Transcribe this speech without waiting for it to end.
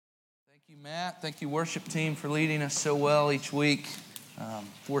you, Matt. Thank you, worship team, for leading us so well each week.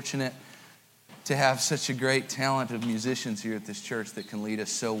 Fortunate to have such a great talent of musicians here at this church that can lead us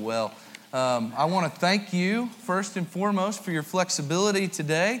so well. I want to thank you, first and foremost, for your flexibility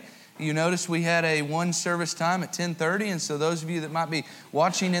today. You notice we had a one service time at 10:30, and so those of you that might be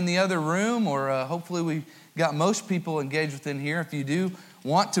watching in the other room, or hopefully we got most people engaged within here. If you do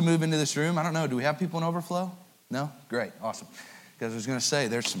want to move into this room, I don't know, do we have people in overflow? No? Great, awesome. Because I was going to say,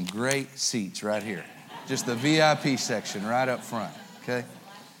 there's some great seats right here. Just the VIP section right up front, okay?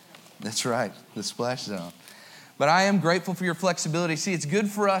 That's right, the splash zone. But I am grateful for your flexibility. See, it's good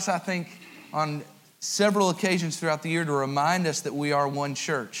for us, I think, on several occasions throughout the year to remind us that we are one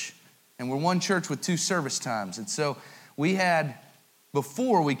church. And we're one church with two service times. And so we had,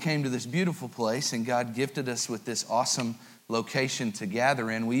 before we came to this beautiful place, and God gifted us with this awesome location to gather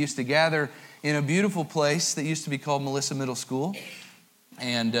in, we used to gather in a beautiful place that used to be called Melissa Middle School.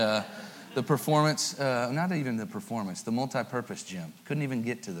 And the performance, not even the performance, the multi-purpose gym. Couldn't even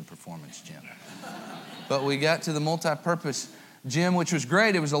get to the performance gym. But we got to the multi-purpose gym, which was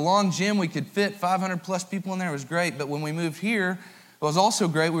great. It was a long gym. We could fit 500 plus people in there. It was great. But when we moved here, it was also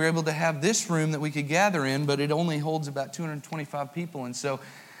great. We were able to have this room that we could gather in, but it only holds about 225 people. And so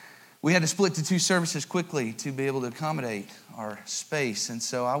we had to split to two services quickly to be able to accommodate our space. And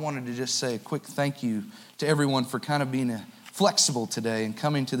so I wanted to just say a quick thank you to everyone for kind of being flexible today and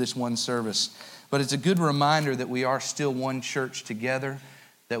coming to this one service. But it's a good reminder that we are still one church together,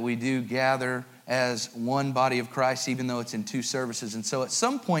 that we do gather as one body of Christ, even though it's in two services. And so at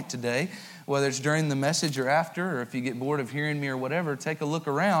some point today, whether it's during the message or after, or if you get bored of hearing me or whatever, take a look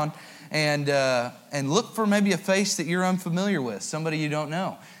around and look for maybe a face that you're unfamiliar with, somebody you don't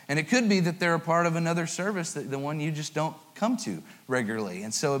know. And it could be that they're a part of another service, the one you just don't come to regularly.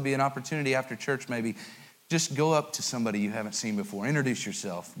 And so it'd be an opportunity after church maybe, just go up to somebody you haven't seen before, introduce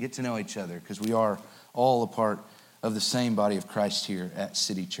yourself, get to know each other, because we are all a part of the same body of Christ here at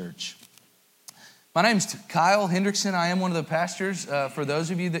City Church. My name's Kyle Hendrickson. I am one of the pastors. For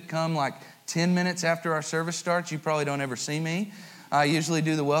those of you that come like 10 minutes after our service starts, you probably don't ever see me. I usually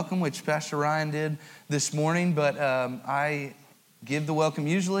do the welcome, which Pastor Ryan did this morning, but I give the welcome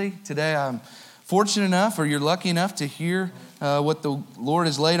usually. Today I'm fortunate enough, or you're lucky enough to hear what the Lord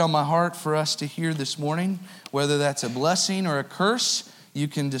has laid on my heart for us to hear this morning. Whether that's a blessing or a curse, you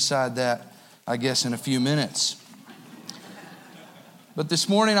can decide that, I guess, in a few minutes. But this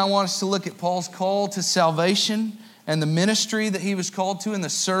morning I want us to look at Paul's call to salvation and the ministry that he was called to and the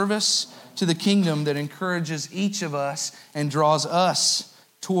service to the kingdom that encourages each of us and draws us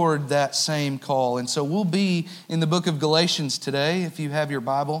toward that same call. And so we'll be in the book of Galatians today. If you have your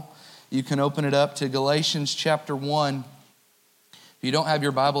Bible, you can open it up to Galatians chapter 1. If you don't have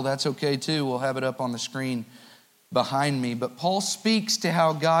your Bible, that's okay too. We'll have it up on the screen behind me. But Paul speaks to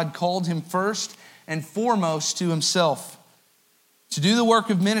how God called him first and foremost to himself, to do the work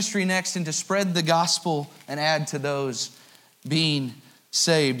of ministry next, and to spread the gospel and add to those being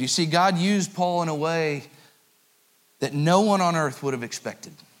saved. You see, God used Paul in a way that no one on earth would have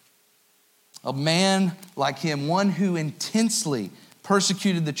expected. A man like him, one who intensely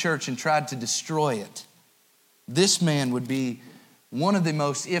persecuted the church and tried to destroy it. This man would be one of the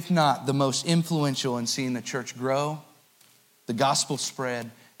most, if not the most influential in seeing the church grow, the gospel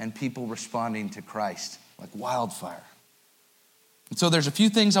spread, and people responding to Christ like wildfire. And so there's a few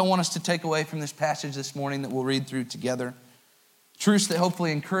things I want us to take away from this passage this morning that we'll read through together. Truths that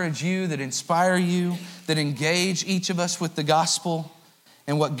hopefully encourage you, that inspire you, that engage each of us with the gospel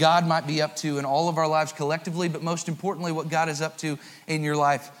and what God might be up to in all of our lives collectively, but most importantly, what God is up to in your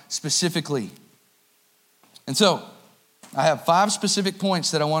life specifically. And so I have 5 specific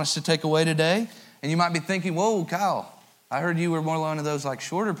points that I want us to take away today. And you might be thinking, whoa, Kyle, I heard you were more one of those like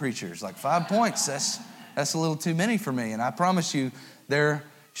shorter preachers, like 5 points. That's a little too many for me. And I promise you, they're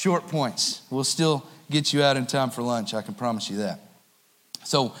short points. We'll still get you out in time for lunch. I can promise you that.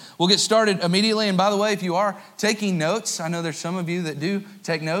 So we'll get started immediately. And by the way, if you are taking notes, I know there's some of you that do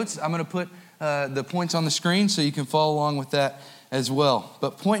take notes. I'm going to put the points on the screen so you can follow along with that as well.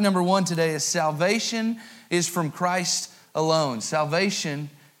 But point number 1 today is salvation is from Christ alone. Salvation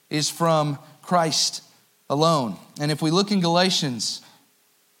is from Christ alone. And if we look in Galatians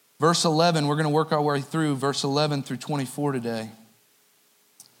verse 11, we're going to work our way through verse 11 through 24 today.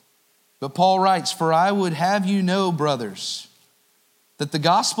 But Paul writes, "For I would have you know, brothers, that the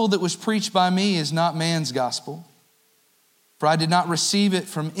gospel that was preached by me is not man's gospel. For I did not receive it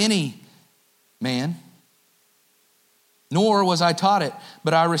from any man, nor was I taught it,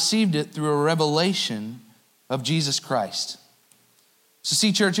 but I received it through a revelation of Jesus Christ." So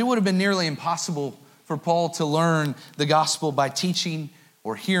see, church, it would have been nearly impossible for Paul to learn the gospel by teaching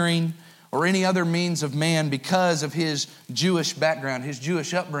or hearing or any other means of man, because of his Jewish background, his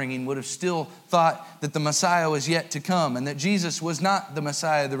Jewish upbringing, would have still thought that the Messiah was yet to come and that Jesus was not the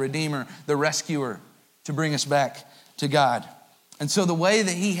Messiah, the Redeemer, the rescuer to bring us back to God. And so the way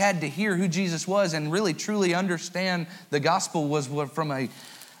that he had to hear who Jesus was and really truly understand the gospel was from a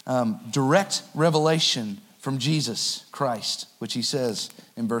direct revelation from Jesus Christ, which he says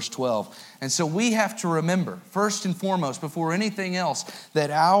in verse 12. And so we have to remember, first and foremost, before anything else,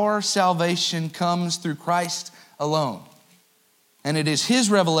 that our salvation comes through Christ alone. And it is his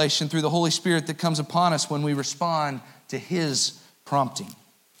revelation through the Holy Spirit that comes upon us when we respond to his prompting.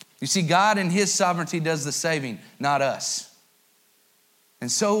 You see, God in his sovereignty does the saving, not us.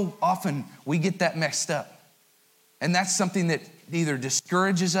 And so often we get that messed up. And that's something that either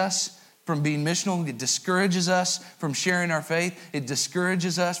discourages us from being missional. It discourages us from sharing our faith. It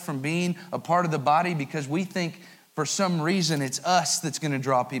discourages us from being a part of the body because we think for some reason it's us that's going to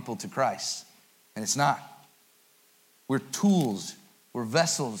draw people to Christ. And it's not. We're tools. We're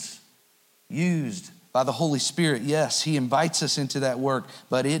vessels used by the Holy Spirit. Yes, he invites us into that work,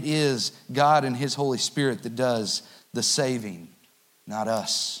 but it is God and his Holy Spirit that does the saving, not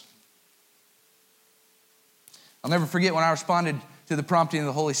us. I'll never forget when I responded to the prompting of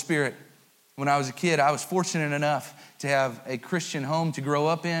the Holy Spirit. When I was a kid, I was fortunate enough to have a Christian home to grow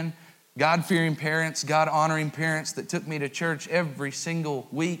up in, God-fearing parents, God-honoring parents that took me to church every single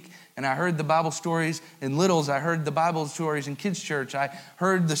week. And I heard the Bible stories in littles. I heard the Bible stories in kids' church. I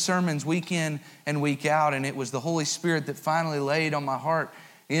heard the sermons week in and week out. And it was the Holy Spirit that finally laid on my heart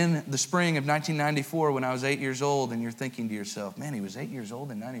in the spring of 1994 when I was 8 years old. And you're thinking to yourself, man, he was 8 years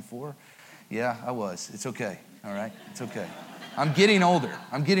old in 94? Yeah, I was. It's okay. All right? It's okay. I'm getting older.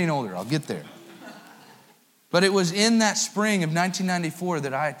 I'll get there. But it was in that spring of 1994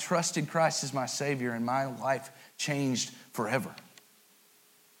 that I trusted Christ as my Savior and my life changed forever.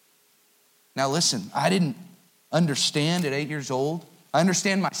 Now listen, I didn't understand at 8 years old. I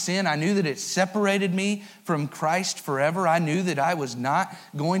understand my sin. I knew that it separated me from Christ forever. I knew that I was not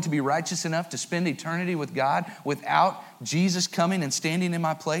going to be righteous enough to spend eternity with God without Jesus coming and standing in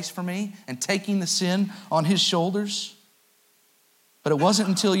my place for me and taking the sin on his shoulders. But it wasn't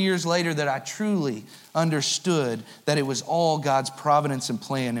until years later that I truly understood that it was all God's providence and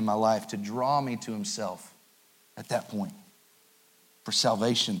plan in my life to draw me to himself at that point for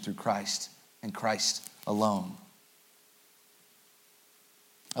salvation through Christ and Christ alone.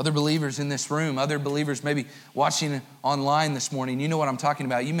 Other believers in this room, other believers maybe watching online this morning, you know what I'm talking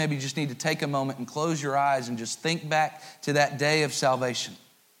about. You maybe just need to take a moment and close your eyes and just think back to that day of salvation.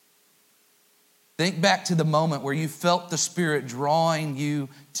 Think back to the moment where you felt the Spirit drawing you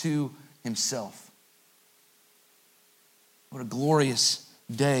to himself. What a glorious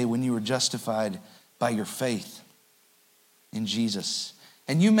day when you were justified by your faith in Jesus.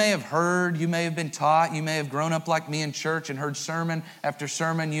 And you may have heard, you may have been taught, you may have grown up like me in church and heard sermon after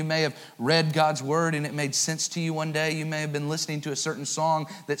sermon. You may have read God's word and it made sense to you one day. You may have been listening to a certain song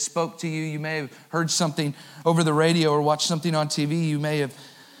that spoke to you. You may have heard something over the radio or watched something on TV. You may have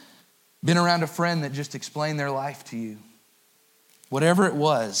been around a friend that just explained their life to you. Whatever it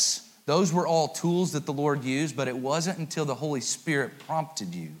was, those were all tools that the Lord used, but it wasn't until the Holy Spirit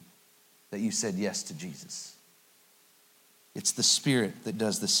prompted you that you said yes to Jesus. It's the Spirit that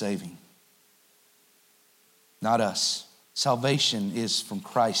does the saving, not us. Salvation is from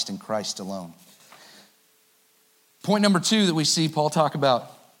Christ and Christ alone. Point number 2 that we see Paul talk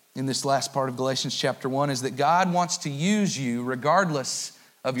about in this last part of Galatians chapter 1 is that God wants to use you regardless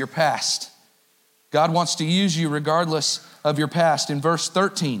of your past. God wants to use you regardless of your past. In verse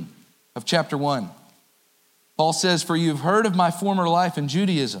 13 of chapter 1, Paul says, "For you have heard of my former life in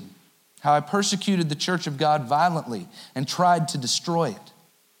Judaism, how I persecuted the church of God violently and tried to destroy it.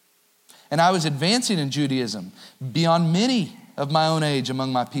 And I was advancing in Judaism beyond many of my own age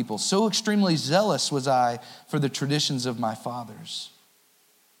among my people. So extremely zealous was I for the traditions of my fathers.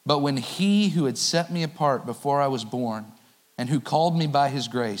 But when he who had set me apart before I was born and who called me by his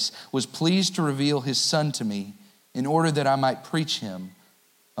grace was pleased to reveal his Son to me in order that I might preach him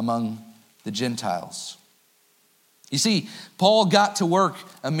among the Gentiles." You see, Paul got to work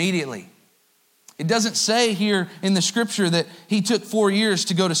immediately. It doesn't say here in the scripture that he took 4 years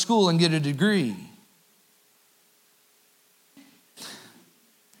to go to school and get a degree.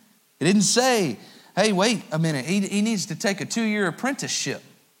 It didn't say, hey, wait a minute, he needs to take a 2-year apprenticeship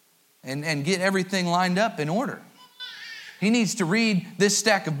and get everything lined up in order. He needs to read this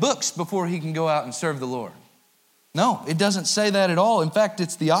stack of books before he can go out and serve the Lord. No, it doesn't say that at all. In fact,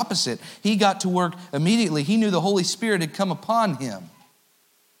 it's the opposite. He got to work immediately. He knew the Holy Spirit had come upon him.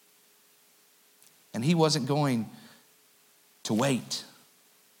 And he wasn't going to wait.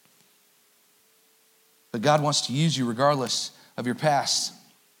 But God wants to use you regardless of your past.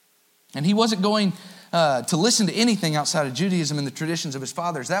 And he wasn't going to listen to anything outside of Judaism and the traditions of his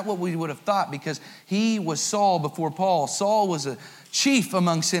fathers. That's what we would have thought, because he was Saul before Paul. Saul was a chief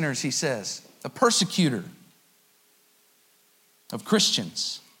among sinners, he says, a persecutor of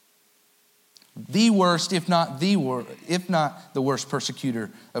Christians. The worst, if not the worst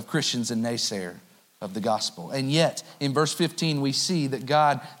persecutor of Christians and naysayer of the gospel. And yet, in verse 15, we see that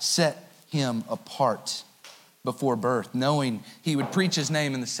God set him apart before birth, knowing he would preach his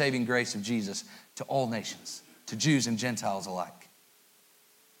name in the saving grace of Jesus to all nations, to Jews and Gentiles alike.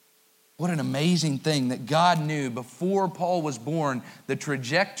 What an amazing thing that God knew before Paul was born the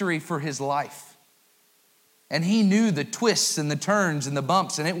trajectory for his life. And he knew the twists and the turns and the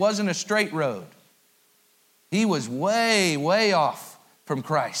bumps, and it wasn't a straight road. He was way, way off from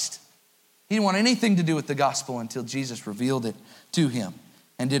Christ. He didn't want anything to do with the gospel until Jesus revealed it to him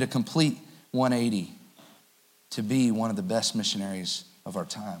and did a complete 180 to be one of the best missionaries of our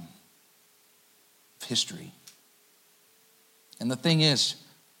time, of history. And the thing is,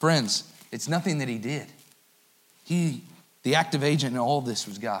 friends, it's nothing that he did. The active agent in all this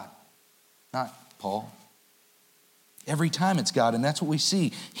was God, not Paul. Every time it's God, and that's what we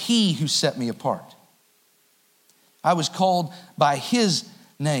see. He who set me apart. I was called by his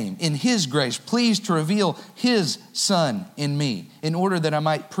name, in his grace, pleased to reveal his Son in me, in order that I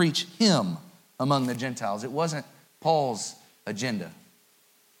might preach him among the Gentiles. It wasn't Paul's agenda.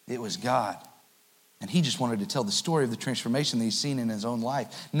 It was God. And he just wanted to tell the story of the transformation that he's seen in his own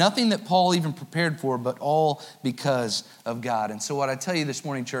life. Nothing that Paul even prepared for, but all because of God. And so what I tell you this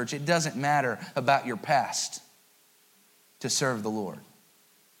morning, church, it doesn't matter about your past to serve the Lord.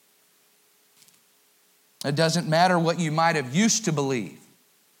 It doesn't matter what you might have used to believe.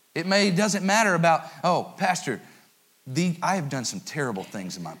 It doesn't matter about, oh, Pastor, I have done some terrible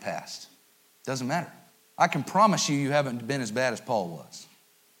things in my past. Doesn't matter. I can promise you haven't been as bad as Paul was.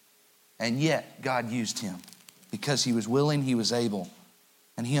 And yet, God used him because he was willing, he was able,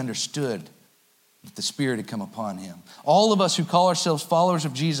 and he understood that the Spirit had come upon him. All of us who call ourselves followers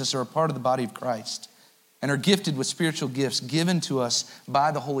of Jesus are a part of the body of Christ and are gifted with spiritual gifts given to us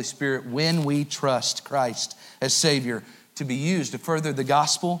by the Holy Spirit when we trust Christ as Savior to be used to further the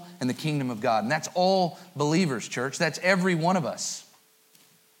gospel and the kingdom of God. And that's all believers, church. That's every one of us.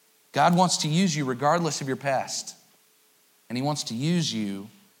 God wants to use you regardless of your past. And he wants to use you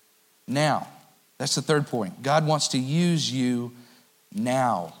now. That's the third point. God wants to use you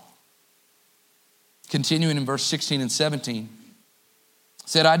now. Continuing in verse 16 and 17,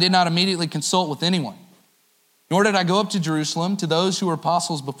 said, I did not immediately consult with anyone, nor did I go up to Jerusalem to those who were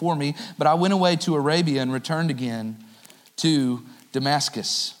apostles before me, but I went away to Arabia and returned again to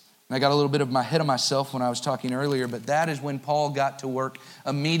Damascus. And I got a little bit ahead of myself when I was talking earlier, but that is when Paul got to work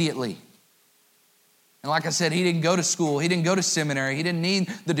immediately. And like I said, he didn't go to school. He didn't go to seminary. He didn't need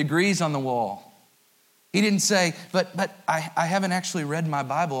the degrees on the wall. He didn't say, but I haven't actually read my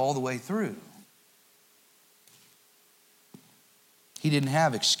Bible all the way through. He didn't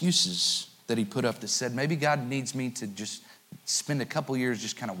have excuses that he put up that said, maybe God needs me to just spend a couple years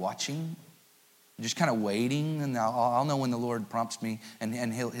just kind of watching, just kind of waiting, and I'll know when the Lord prompts me and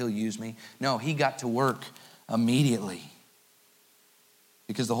he'll use me. No, he got to work immediately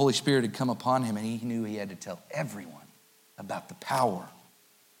because the Holy Spirit had come upon him and he knew he had to tell everyone about the power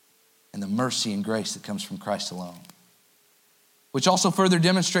and the mercy and grace that comes from Christ alone. Which also further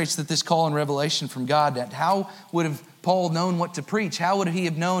demonstrates that this call and revelation from God, that how would have Paul known what to preach? How would he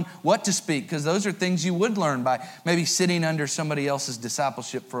have known what to speak? Because those are things you would learn by maybe sitting under somebody else's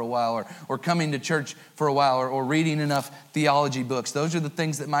discipleship for a while, or coming to church for a while, or reading enough theology books. Those are the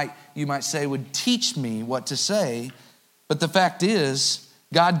things that you might say would teach me what to say. But the fact is,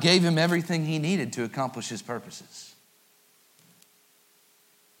 God gave him everything he needed to accomplish his purposes.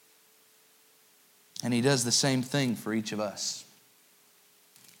 And he does the same thing for each of us.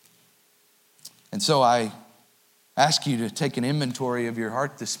 And so I ask you to take an inventory of your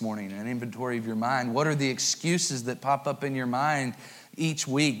heart this morning, an inventory of your mind. What are the excuses that pop up in your mind each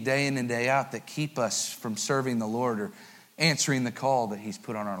week, day in and day out, that keep us from serving the Lord or answering the call that he's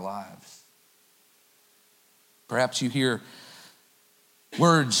put on our lives? Perhaps you hear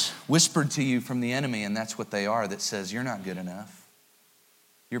words whispered to you from the enemy, and that's what they are, that says, you're not good enough.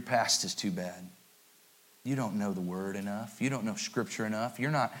 Your past is too bad. You don't know the word enough. You don't know scripture enough.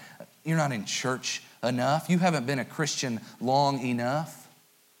 You're not in church enough. You haven't been a Christian long enough.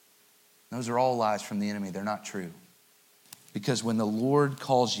 Those are all lies from the enemy. They're not true. Because when the Lord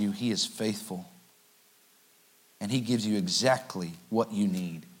calls you, he is faithful. And he gives you exactly what you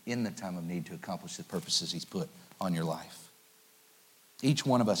need in the time of need to accomplish the purposes he's put on your life. Each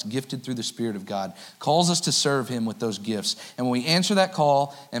one of us, gifted through the Spirit of God, calls us to serve him with those gifts. And when we answer that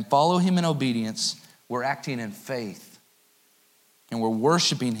call and follow him in obedience, we're acting in faith. And we're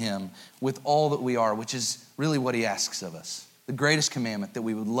worshiping him with all that we are, which is really what he asks of us. The greatest commandment, that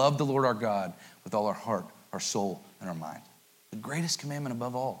we would love the Lord our God with all our heart, our soul, and our mind. The greatest commandment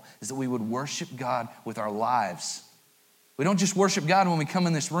above all is that we would worship God with our lives. We don't just worship God when we come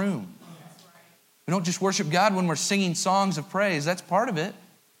in this room. We don't just worship God when we're singing songs of praise. That's part of it.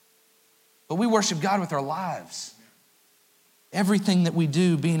 But we worship God with our lives. Everything that we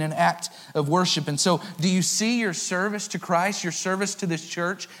do being an act of worship. And so, do you see your service to Christ, your service to this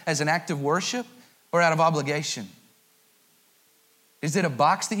church, as an act of worship or out of obligation? Is it a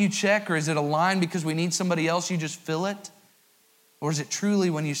box that you check, or is it a line because we need somebody else, you just fill it? Or is it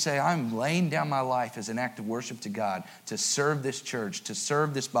truly when you say, I'm laying down my life as an act of worship to God, to serve this church, to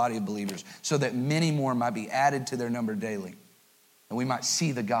serve this body of believers, so that many more might be added to their number daily, and we might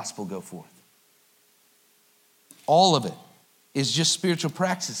see the gospel go forth? All of it is just spiritual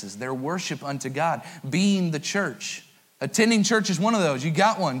practices. They're worship unto God, being the church. Attending church is one of those. You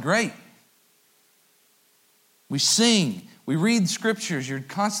got one, great. We sing, we read scriptures, you're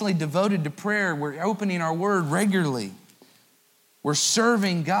constantly devoted to prayer, we're opening our word regularly. We're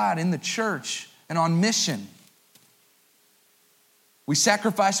serving God in the church and on mission. We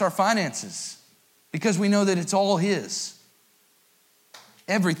sacrifice our finances because we know that it's all his.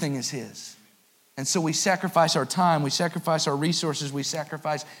 Everything is his. And so we sacrifice our time, we sacrifice our resources, we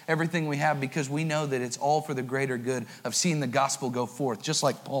sacrifice everything we have because we know that it's all for the greater good of seeing the gospel go forth, just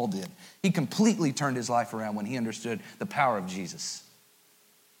like Paul did. He completely turned his life around when he understood the power of Jesus.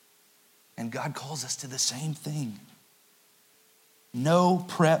 And God calls us to the same thing. No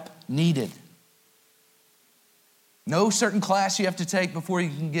prep needed. No certain class you have to take before you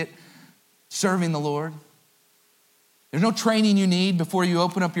can get serving the Lord. There's no training you need before you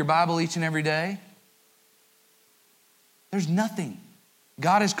open up your Bible each and every day. There's nothing.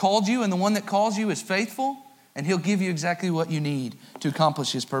 God has called you, and the one that calls you is faithful, and he'll give you exactly what you need to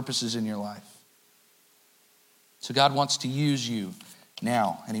accomplish his purposes in your life. So God wants to use you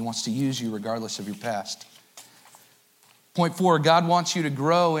now, and he wants to use you regardless of your past. Point 4, God wants you to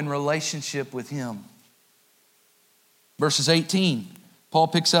grow in relationship with him. Verses 18, Paul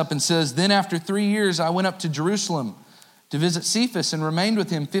picks up and says, Then after 3 years I went up to Jerusalem to visit Cephas and remained with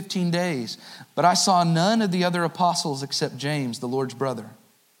him 15 days. But I saw none of the other apostles except James, the Lord's brother.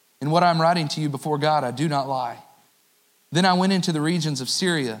 In what I'm writing to you before God, I do not lie. Then I went into the regions of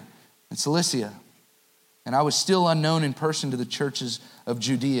Syria and Cilicia, and I was still unknown in person to the churches of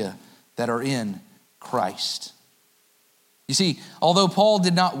Judea that are in Christ. You see, although Paul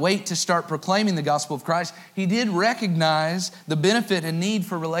did not wait to start proclaiming the gospel of Christ, he did recognize the benefit and need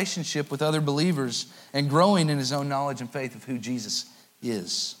for relationship with other believers and growing in his own knowledge and faith of who Jesus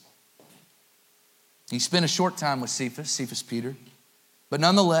is. He spent a short time with Cephas Peter, but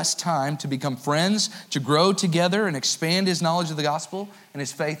nonetheless time to become friends, to grow together and expand his knowledge of the gospel and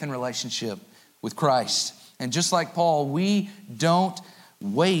his faith and relationship with Christ. And just like Paul, we don't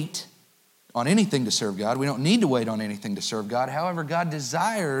wait on anything to serve God. We don't need to wait on anything to serve God. However, God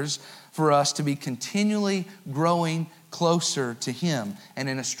desires for us to be continually growing closer to him and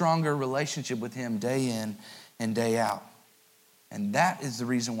in a stronger relationship with him day in and day out. And that is the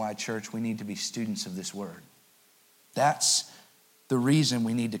reason why, church, we need to be students of this word. That's the reason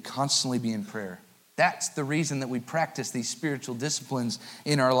we need to constantly be in prayer. That's the reason that we practice these spiritual disciplines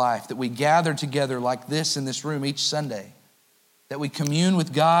in our life, that we gather together like this in this room each Sunday, that we commune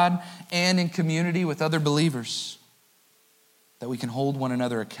with God and in community with other believers, that we can hold one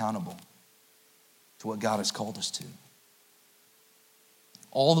another accountable to what God has called us to.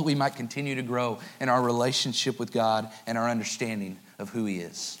 All that we might continue to grow in our relationship with God and our understanding of who he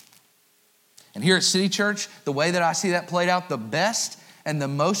is. And here at City Church, the way that I see that played out the best and the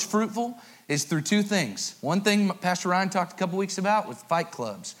most fruitful is through two things. One thing Pastor Ryan talked a couple weeks about was fight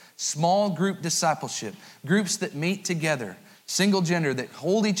clubs, small group discipleship, groups that meet together, single gender, that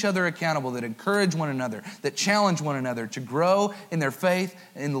hold each other accountable, that encourage one another, that challenge one another to grow in their faith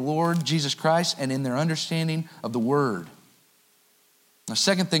in the Lord Jesus Christ and in their understanding of the word. The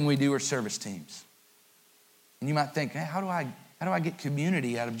second thing we do are service teams. And you might think, hey, how do I get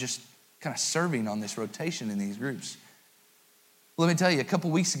community out of just kind of serving on this rotation in these groups? Let me tell you, a couple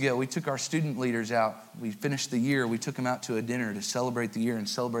weeks ago, we took our student leaders out. We finished the year. We took them out to a dinner to celebrate the year and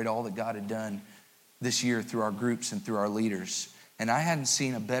celebrate all that God had done this year through our groups and through our leaders. And I hadn't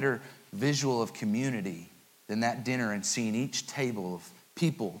seen a better visual of community than that dinner and seeing each table of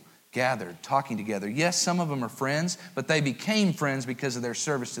people gathered, talking together. Yes, some of them are friends, but they became friends because of their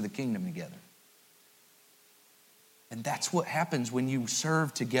service to the kingdom together. And that's what happens when you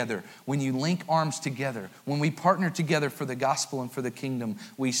serve together, when you link arms together, when we partner together for the gospel and for the kingdom.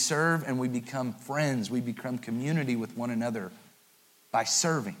 We serve and we become friends. We become community with one another by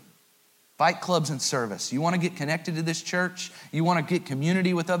serving. Fight clubs and service. You want to get connected to this church? You want to get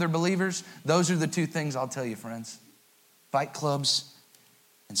community with other believers? Those are the two things I'll tell you, friends. Fight clubs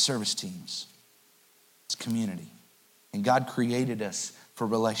and service teams. It's community. And God created us for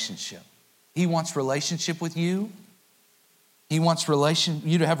relationship. He wants relationship with you. He wants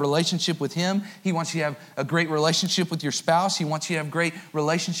you to have relationship with Him. He wants you to have a great relationship with your spouse. He wants you to have great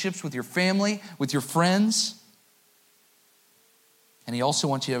relationships with your family, with your friends. And He also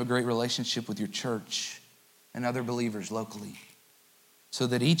wants you to have a great relationship with your church and other believers locally, so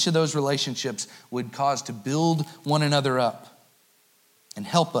that each of those relationships would cause to build one another up and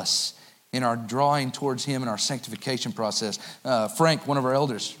help us in our drawing towards Him and our sanctification process. Frank, one of our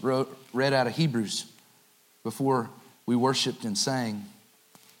elders, read out of Hebrews before we worshiped and sang.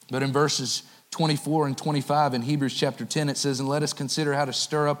 But in verses 24 and 25 in Hebrews chapter 10, it says, "And let us consider how to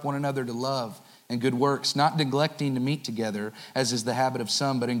stir up one another to love and good works, not neglecting to meet together, as is the habit of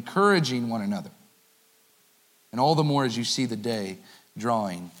some, but encouraging one another. And all the more as you see the day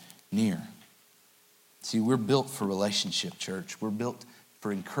drawing near." See, we're built for relationship, church. We're built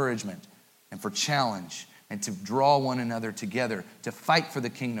for encouragement and for challenge, and to draw one another together, to fight for the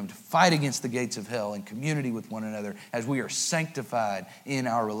kingdom, to fight against the gates of hell in community with one another as we are sanctified in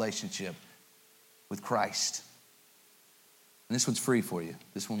our relationship with Christ. And this one's free for you.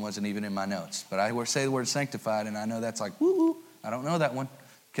 This one wasn't even in my notes, but I say the word sanctified, and I know that's like, woo-hoo. I don't know that one,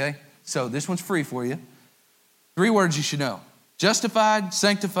 okay? So this one's free for you. 3 words you should know: justified,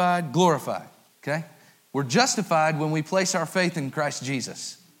 sanctified, glorified, okay? We're justified when we place our faith in Christ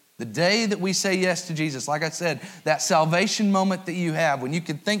Jesus. The day that we say yes to Jesus, like I said, that salvation moment that you have when you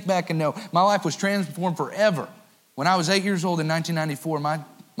can think back and know, my life was transformed forever. When I was 8 years old in 1994, my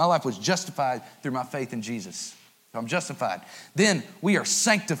life was justified through my faith in Jesus. So I'm justified. Then we are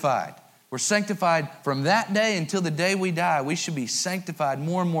sanctified. We're sanctified from that day until the day we die. We should be sanctified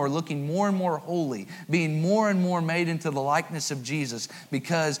more and more, looking more and more holy, being more and more made into the likeness of Jesus,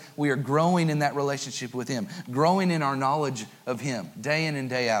 because we are growing in that relationship with Him, growing in our knowledge of Him day in and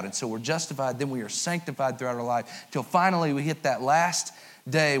day out. And so we're justified, then we are sanctified throughout our life, till finally we hit that last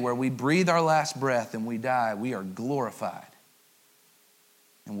day where we breathe our last breath and we die. We are glorified.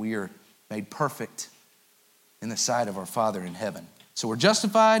 And we are made perfect in the sight of our Father in heaven. So we're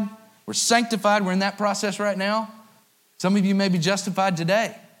justified. We're sanctified. We're in that process right now. Some of you may be justified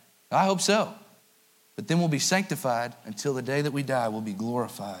today. I hope so. But then we'll be sanctified until the day that we die. We'll be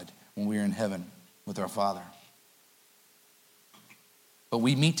glorified when we are in heaven with our Father. But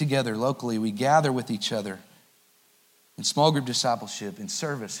we meet together locally. We gather with each other in small group discipleship, in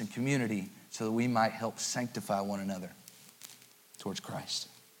service, in community, so that we might help sanctify one another towards Christ.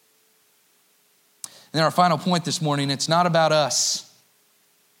 And then our final point this morning, it's not about us.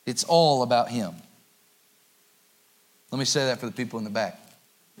 It's all about Him. Let me say that for the people in the back.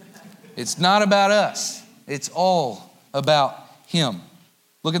 It's not about us. It's all about Him.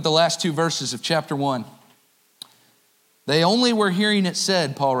 Look at the last 2 verses of chapter 1. They only were hearing it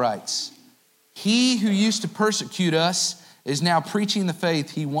said, Paul writes, "He who used to persecute us is now preaching the faith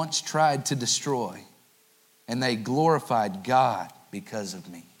he once tried to destroy, and they glorified God because of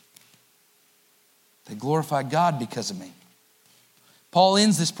me." They glorified God because of me. Paul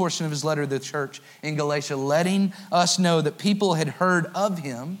ends this portion of his letter to the church in Galatia letting us know that people had heard of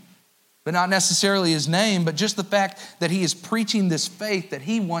him, but not necessarily his name, but just the fact that he is preaching this faith that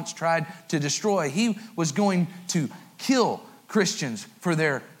he once tried to destroy. He was going to kill Christians for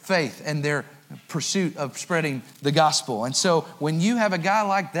their faith and their pursuit of spreading the gospel. And so when you have a guy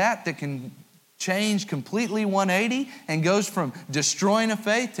like that that can change completely 180 and goes from destroying a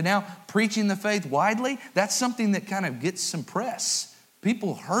faith to now preaching the faith widely, that's something that kind of gets some press.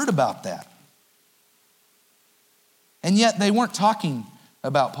 People heard about that. And yet they weren't talking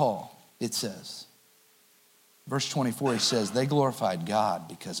about Paul, it says. Verse 24, he says, they glorified God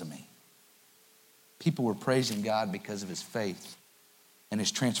because of me. People were praising God because of his faith and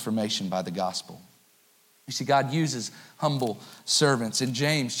his transformation by the gospel. You see, God uses humble servants. In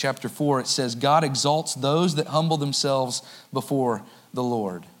James chapter 4, it says, God exalts those that humble themselves before the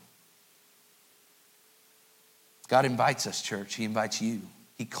Lord. God invites us, church. He invites you.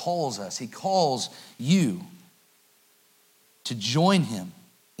 He calls us. He calls you to join him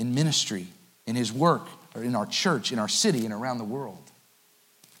in ministry, in his work, or in our church, in our city, and around the world.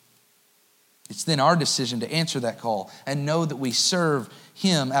 It's then our decision to answer that call and know that we serve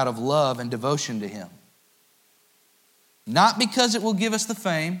him out of love and devotion to him. Not because it will give us the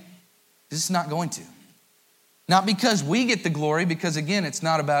fame. This is not going to. Not because we get the glory, because again, it's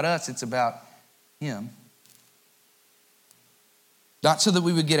not about us, it's about him. Not so that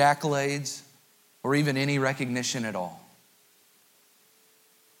we would get accolades or even any recognition at all.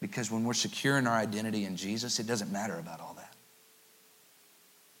 Because when we're secure in our identity in Jesus, it doesn't matter about all that.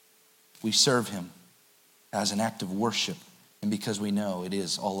 We serve him as an act of worship, and because we know it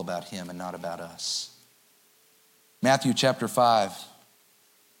is all about him and not about us. Matthew chapter 5,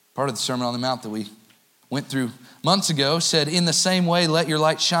 part of the Sermon on the Mount that we went through months ago, said, "In the same way, let your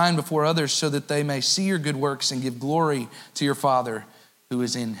light shine before others so that they may see your good works and give glory to your Father who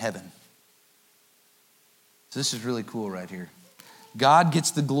is in heaven." So this is really cool right here. God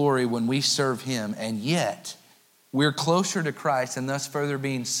gets the glory when we serve him, and yet we're closer to Christ and thus further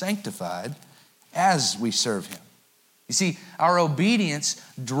being sanctified as we serve him. You see, our obedience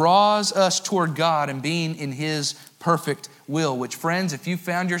draws us toward God and being in his perfect will, which, friends, if you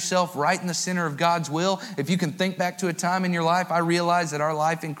found yourself right in the center of God's will, if you can think back to a time in your life, I realize that our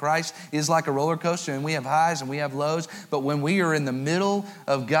life in Christ is like a roller coaster, and we have highs and we have lows, but when we are in the middle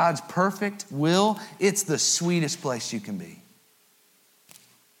of God's perfect will, it's the sweetest place you can be.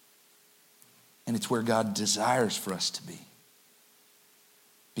 And it's where God desires for us to be.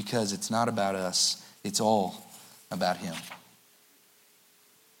 Because it's not about us, it's all about him.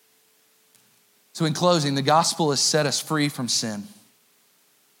 So in closing, the gospel has set us free from sin.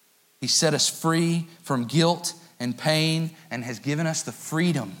 He set us free from guilt and pain and has given us the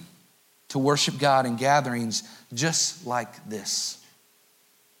freedom to worship God in gatherings just like this,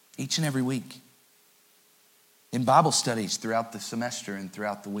 each and every week. In Bible studies throughout the semester and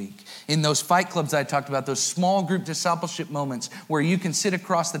throughout the week. In those fight clubs I talked about, those small group discipleship moments where you can sit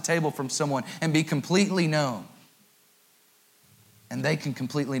across the table from someone and be completely known. And they can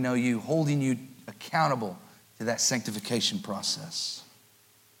completely know you, holding you accountable to that sanctification process.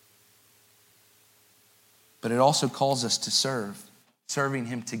 But it also calls us to serve, serving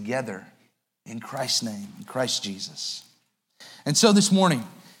him together in Christ's name, in Christ Jesus. And so this morning,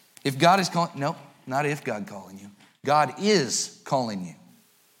 if God is calling, no, not if God calling you. God is calling you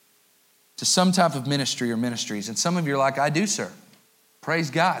to some type of ministry or ministries. And some of you are like, I do, sir.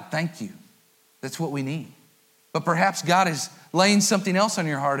 Praise God. Thank you. That's what we need. But perhaps God is laying something else on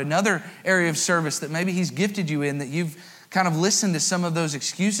your heart, another area of service that maybe he's gifted you in, that you've kind of listened to some of those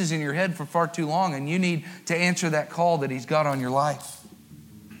excuses in your head for far too long, and you need to answer that call that he's got on your life.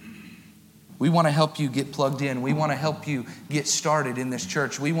 We want to help you get plugged in. We want to help you get started in this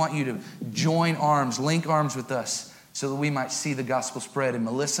church. We want you to join arms, link arms with us so that we might see the gospel spread in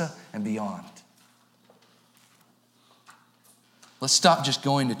Melissa and beyond. Let's stop just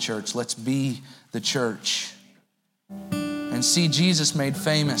going to church. Let's be the church and see Jesus made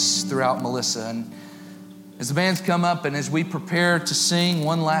famous throughout Melissa. And as the bands come up and as we prepare to sing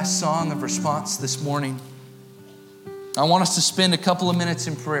one last song of response this morning, I want us to spend a couple of minutes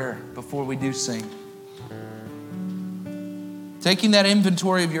in prayer before we do sing. Taking that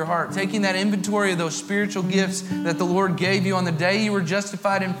inventory of your heart, taking that inventory of those spiritual gifts that the Lord gave you on the day you were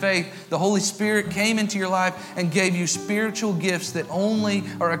justified in faith. The Holy Spirit came into your life and gave you spiritual gifts that only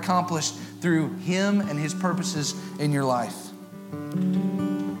are accomplished through him and his purposes in your life.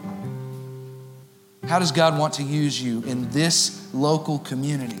 How does God want to use you in this local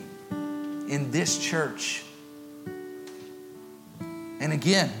community, in this church? And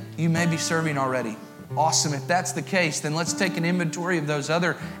again, you may be serving already. Awesome. If that's the case, then let's take an inventory of those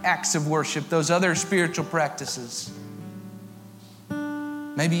other acts of worship, those other spiritual practices.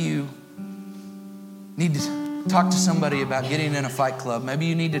 Maybe you need to talk to somebody about getting in a fight club. Maybe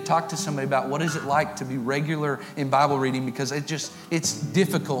you need to talk to somebody about what is it like to be regular in Bible reading, because it's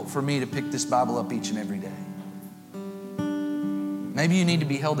difficult for me to pick this Bible up each and every day. Maybe you need to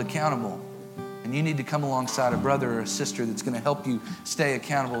be held accountable. And you need to come alongside a brother or a sister that's going to help you stay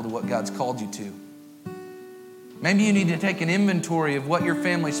accountable to what God's called you to. Maybe you need to take an inventory of what your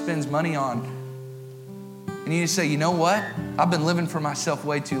family spends money on. And you need to say, you know what? I've been living for myself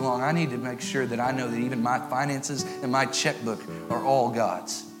way too long. I need to make sure that I know that even my finances and my checkbook are all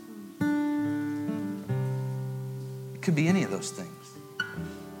God's. It could be any of those things.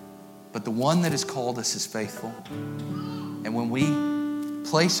 But the one that has called us is faithful. And when we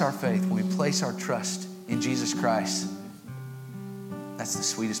place our faith, when we place our trust in Jesus Christ, that's the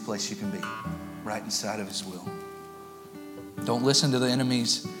sweetest place you can be, right inside of his will. Don't listen to the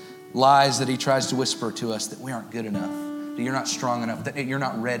enemy's lies that he tries to whisper to us, that we aren't good enough, that you're not strong enough, that you're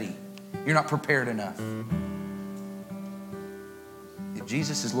not ready, you're not prepared enough. If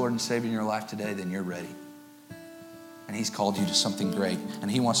Jesus is Lord and Savior in your life today, then you're ready. And he's called you to something great,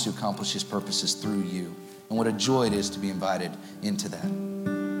 and he wants to accomplish his purposes through you. And what a joy it is to be invited into that.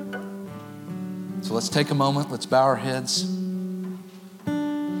 So let's take a moment. Let's bow our heads.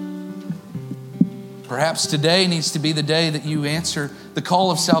 Perhaps today needs to be the day that you answer the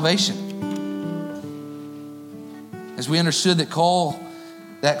call of salvation. As we understood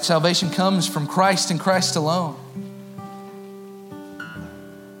that salvation comes from Christ and Christ alone.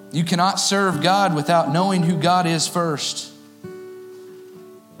 You cannot serve God without knowing who God is first.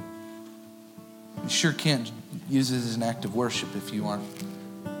 You sure can't use it as an act of worship if you aren't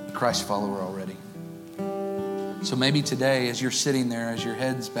a Christ follower already. So maybe today, as you're sitting there, as your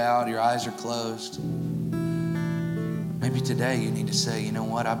head's bowed, your eyes are closed, maybe today you need to say, you know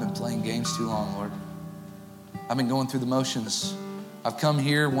what, I've been playing games too long, Lord. I've been going through the motions. I've come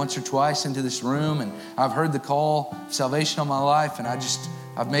here once or twice into this room and I've heard the call of salvation on my life and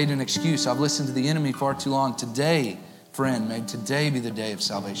I've made an excuse. I've listened to the enemy far too long. Today, friend, may today be the day of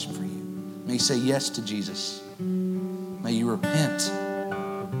salvation for you. May you say yes to Jesus. May you repent.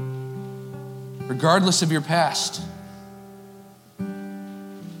 Regardless of your past.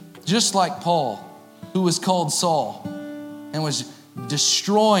 Just like Paul, who was called Saul and was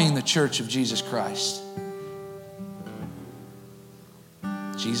destroying the church of Jesus Christ.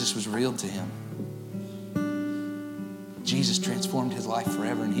 Jesus was real to him. Jesus transformed his life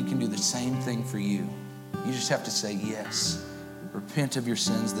forever, and he can do the same thing for you. You just have to say yes. Repent of your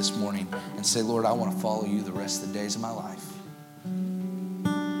sins this morning and say, Lord, I want to follow you the rest of the days of my life.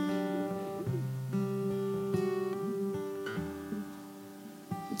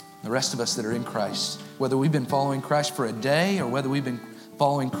 The rest of us that are in Christ, whether we've been following Christ for a day or whether we've been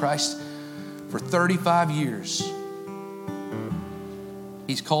following Christ for 35 years,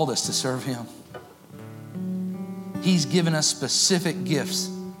 He's called us to serve Him. He's given us specific gifts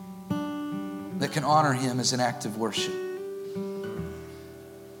that can honor Him as an act of worship.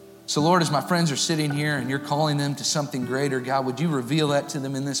 So Lord, as my friends are sitting here and you're calling them to something greater, God, would you reveal that to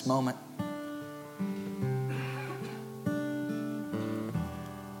them in this moment?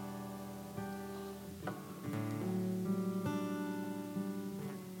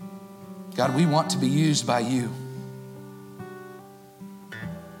 God, we want to be used by you.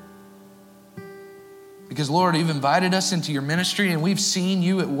 Because, Lord, you've invited us into your ministry and we've seen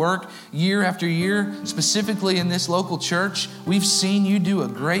you at work year after year, specifically in this local church. We've seen you do a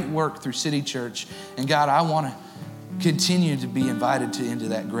great work through City Church. And, God, I want to continue to be invited into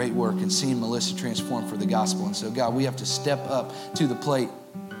that great work and seeing Melissa transform for the gospel. And so, God, we have to step up to the plate.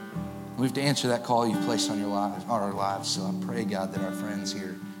 We have to answer that call you've placed on our lives. So I pray, God, that our friends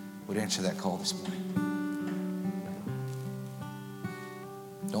here would answer that call this morning.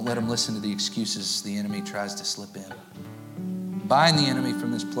 Don't let them listen to the excuses the enemy tries to slip in. Bind the enemy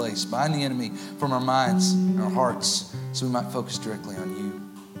from this place. Bind the enemy from our minds and our hearts so we might focus directly on you.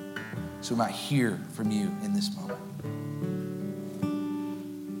 So we might hear from you in this moment.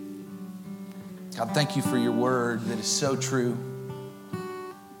 God, thank you for your word that is so true.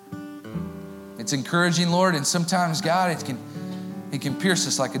 It's encouraging, Lord, and sometimes, God, it can pierce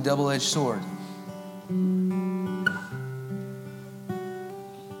us like a double-edged sword.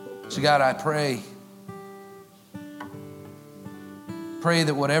 So God, I pray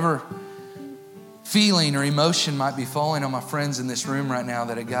that whatever feeling or emotion might be falling on my friends in this room right now,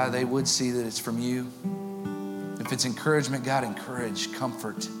 that God, they would see that it's from you. If it's encouragement, God, encourage,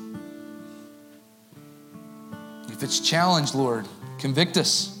 comfort. If it's challenge, Lord, convict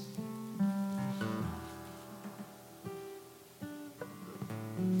us.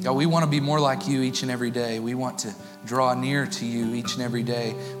 God, we want to be more like you each and every day. We want to draw near to you each and every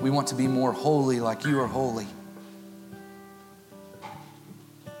day. We want to be more holy like you are holy.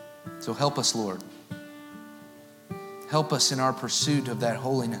 So help us, Lord. Help us in our pursuit of that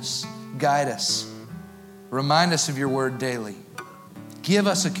holiness. Guide us. Remind us of your word daily. Give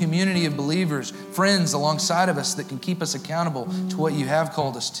us a community of believers, friends alongside of us that can keep us accountable to what you have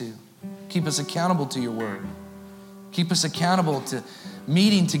called us to. Keep us accountable to your word. Keep us accountable to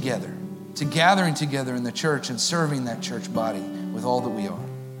meeting together, to gathering together in the church and serving that church body with all that we are.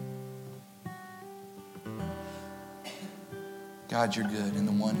 God, you're good, and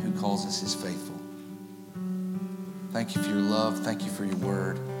the one who calls us is faithful. Thank you for your love. Thank you for your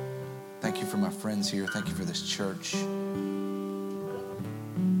word. Thank you for my friends here. Thank you for this church.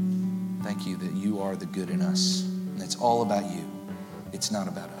 Thank you that you are the good in us, and it's all about you. It's not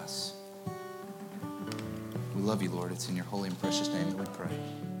about us. We love you, Lord. It's in your holy and precious name that we pray.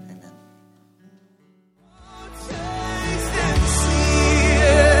 Amen. Taste and see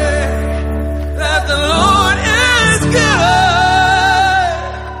that the Lord is good.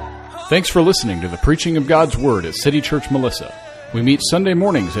 Thanks for listening to the preaching of God's Word at City Church Melissa. We meet Sunday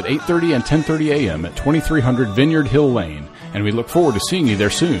mornings at 8:30 and 10:30 a.m. at 2300 Vineyard Hill Lane, and we look forward to seeing you there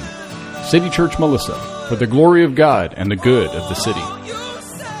soon. City Church Melissa, for the glory of God and the good of the city.